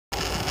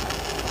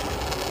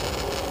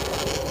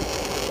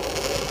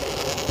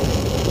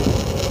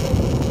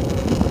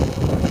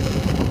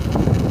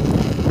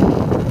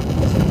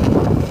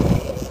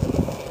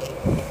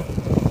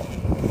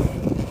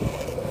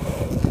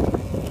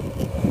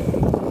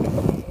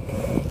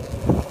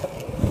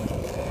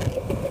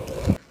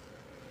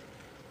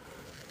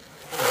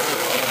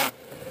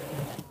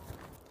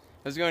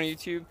How's it going,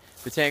 YouTube?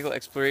 Botanical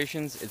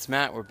Explorations. It's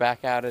Matt. We're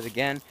back at it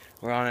again.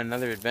 We're on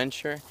another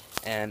adventure,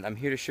 and I'm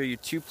here to show you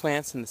two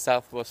plants in the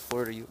Southwest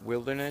Florida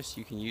wilderness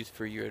you can use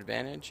for your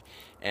advantage.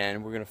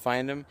 And we're going to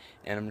find them,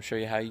 and I'm going to show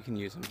you how you can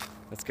use them.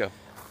 Let's go.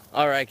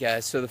 Alright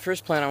guys, so the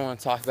first plant I want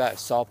to talk about is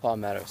Saw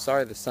Palmetto.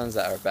 Sorry the sun's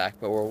at our back,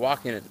 but we're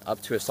walking up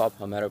to a Saw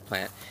Palmetto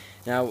plant.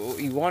 Now what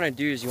you want to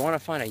do is you want to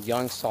find a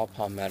young Saw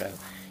Palmetto.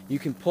 You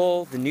can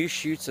pull the new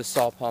shoots of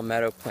Saw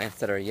Palmetto plants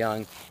that are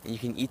young, and you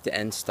can eat the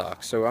end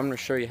stalk. So I'm going to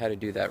show you how to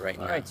do that right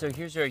now. Alright, so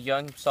here's your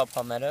young Saw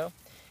Palmetto.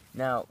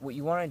 Now what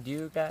you want to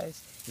do,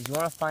 guys, is you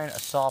want to find a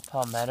Saw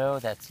Palmetto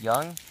that's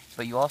young,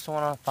 but you also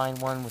want to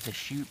find one with a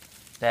shoot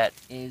that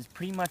is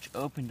pretty much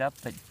opened up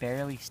but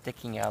barely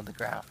sticking out of the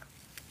ground.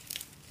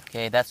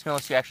 Okay, that's going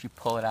to let you actually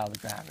pull it out of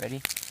the ground.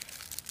 Ready?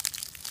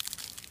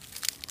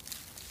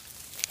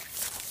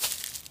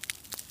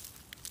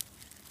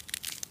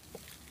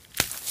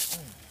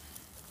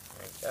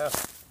 There you go.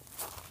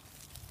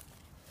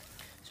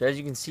 So as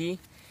you can see,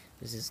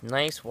 there's this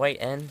nice white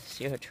end.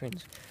 See how it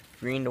turns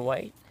green to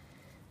white?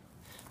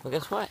 Well,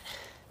 guess what?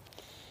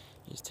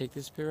 You just take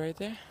this bit right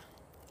there.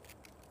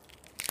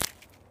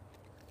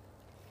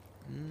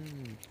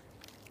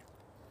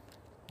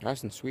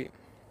 Nice and sweet.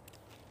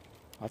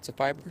 Lots of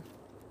fiber.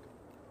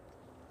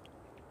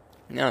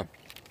 Now,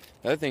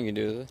 the other thing you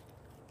do is this.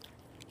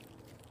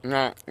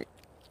 Now,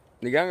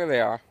 the younger they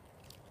are,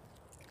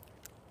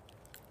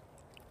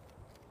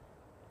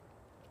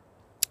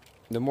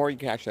 the more you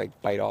can actually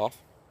bite off.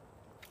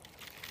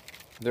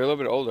 They're a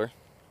little bit older.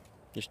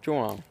 Just chew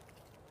on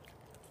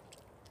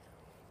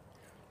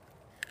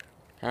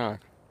them.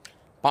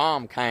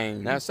 Bomb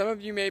kind. Now, some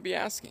of you may be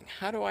asking,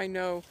 how do I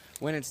know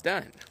when it's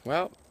done?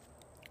 Well,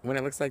 when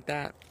it looks like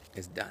that,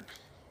 it's done.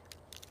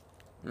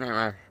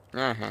 There's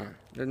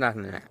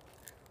nothing in that.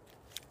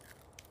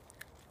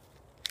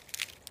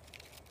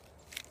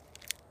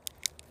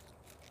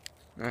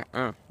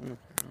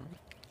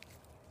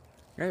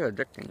 Very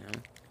addicting,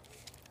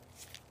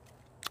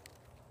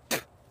 huh?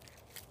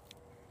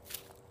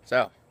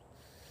 So,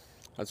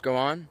 let's go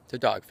on to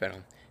dog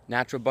fennel.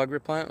 Natural bug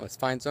repellent. Let's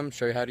find some,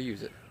 show you how to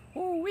use it.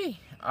 Ooh-wee.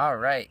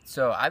 Alright,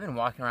 so I've been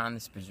walking around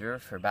this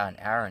preserve for about an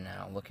hour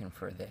now looking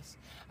for this.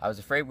 I was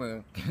afraid we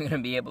were going to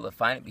be able to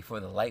find it before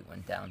the light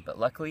went down, but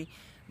luckily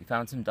we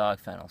found some dog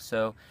fennel.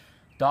 So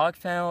dog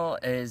fennel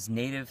is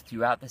native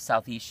throughout the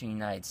southeastern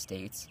United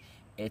States.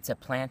 It's a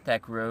plant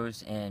that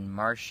grows in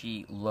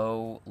marshy,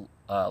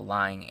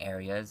 low-lying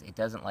areas. It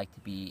doesn't like to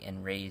be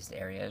in raised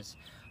areas.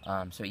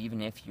 So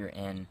even if you're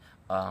in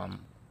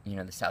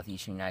the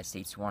southeastern United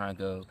States, you want to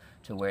go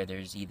to where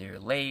there's either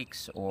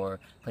lakes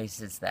or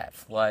places that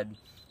flood.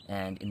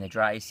 And in the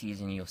dry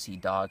season, you'll see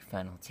dog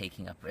fennel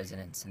taking up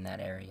residence in that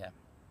area.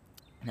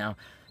 Now,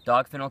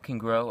 dog fennel can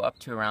grow up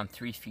to around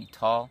 3 feet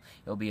tall.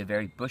 It'll be a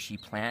very bushy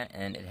plant,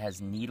 and it has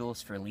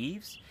needles for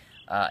leaves.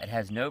 It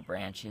has no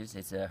branches.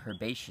 It's a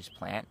herbaceous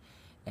plant,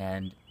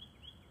 and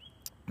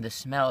the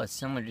smell is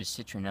similar to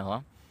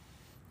citronella.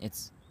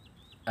 It's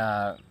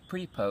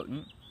pretty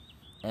potent,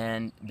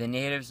 and the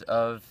natives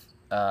of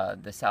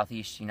the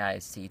southeast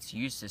United States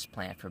use this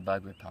plant for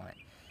bug repellent.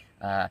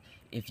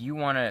 If you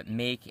want to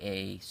make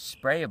a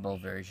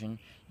sprayable version,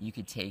 you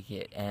could take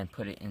it and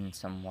put it in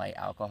some light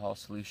alcohol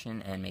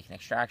solution and make an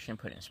extraction,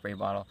 put it in a spray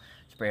bottle,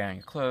 spray it on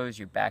your clothes,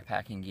 your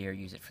backpacking gear,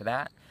 use it for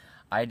that.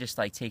 I just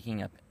like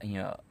taking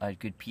a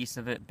good piece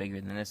of it,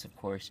 bigger than this of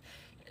course,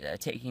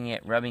 taking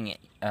it, rubbing it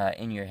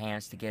in your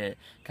hands to get it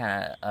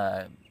kind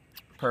of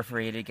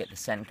perforated, get the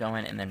scent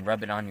going, and then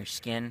rub it on your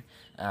skin,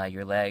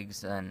 your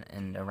legs,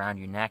 and around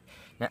your neck.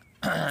 Now,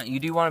 you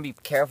do want to be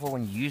careful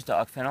when you use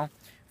dog fennel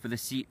for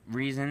the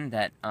reason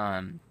that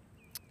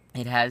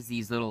it has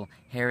these little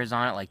hairs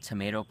on it like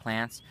tomato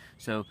plants.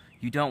 So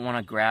you don't want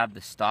to grab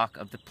the stalk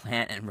of the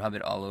plant and rub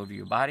it all over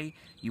your body.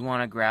 You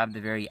want to grab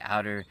the very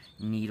outer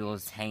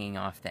needles hanging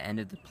off the end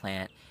of the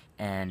plant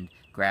and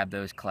grab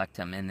those, collect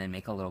them, and then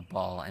make a little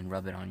ball and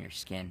rub it on your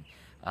skin.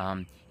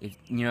 If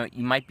you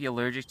might be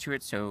allergic to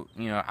it, so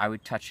I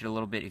would touch it a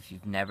little bit if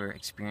you've never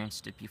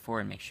experienced it before,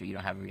 and make sure you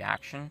don't have a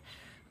reaction.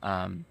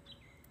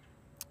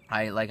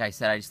 Like I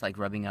said, I just like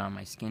rubbing it on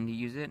my skin to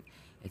use it.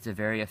 It's a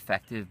very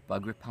effective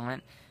bug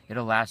repellent.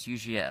 It'll last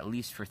usually at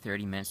least for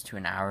 30 minutes to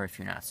an hour if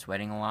you're not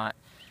sweating a lot.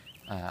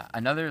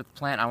 Another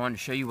plant I wanted to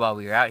show you while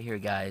we were out here,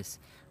 guys,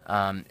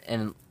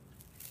 and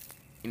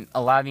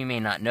a lot of you may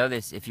not know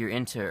this. If you're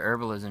into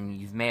herbalism,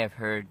 you may have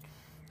heard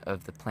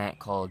of the plant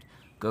called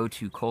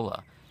Go-To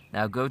Cola.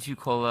 Now, Go-To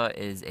Cola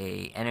is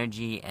a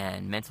energy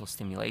and mental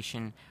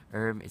stimulation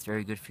herb. It's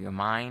very good for your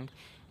mind,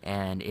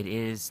 and it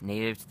is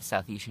native to the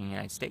southeastern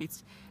United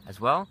States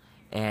as well.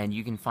 And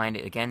you can find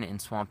it again in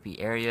swampy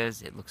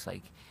areas. It looks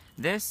like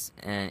this,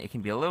 and it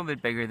can be a little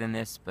bit bigger than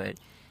this, but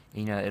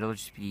it'll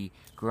just be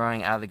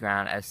growing out of the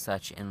ground as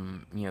such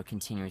in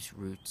continuous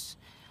roots.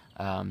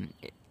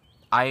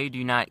 I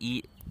do not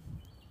eat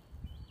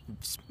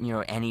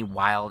any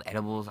wild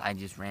edibles. I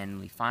just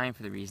randomly find,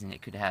 for the reason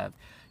it could have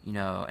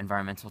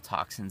environmental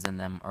toxins in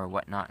them or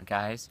whatnot,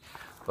 guys.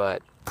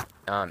 But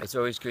It's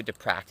always good to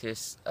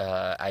practice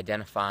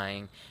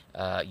identifying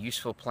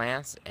useful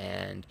plants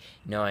and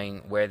knowing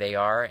where they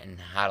are and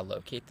how to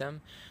locate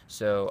them.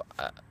 So,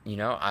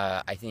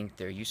 I think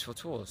they're useful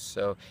tools.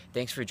 So,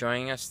 thanks for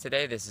joining us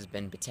today. This has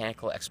been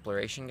Botanical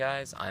Exploration,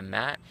 guys. I'm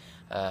Matt.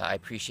 I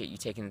appreciate you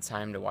taking the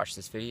time to watch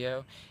this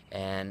video,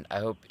 and I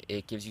hope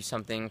it gives you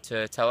something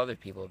to tell other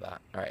people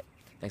about. All right,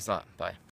 thanks a lot. Bye.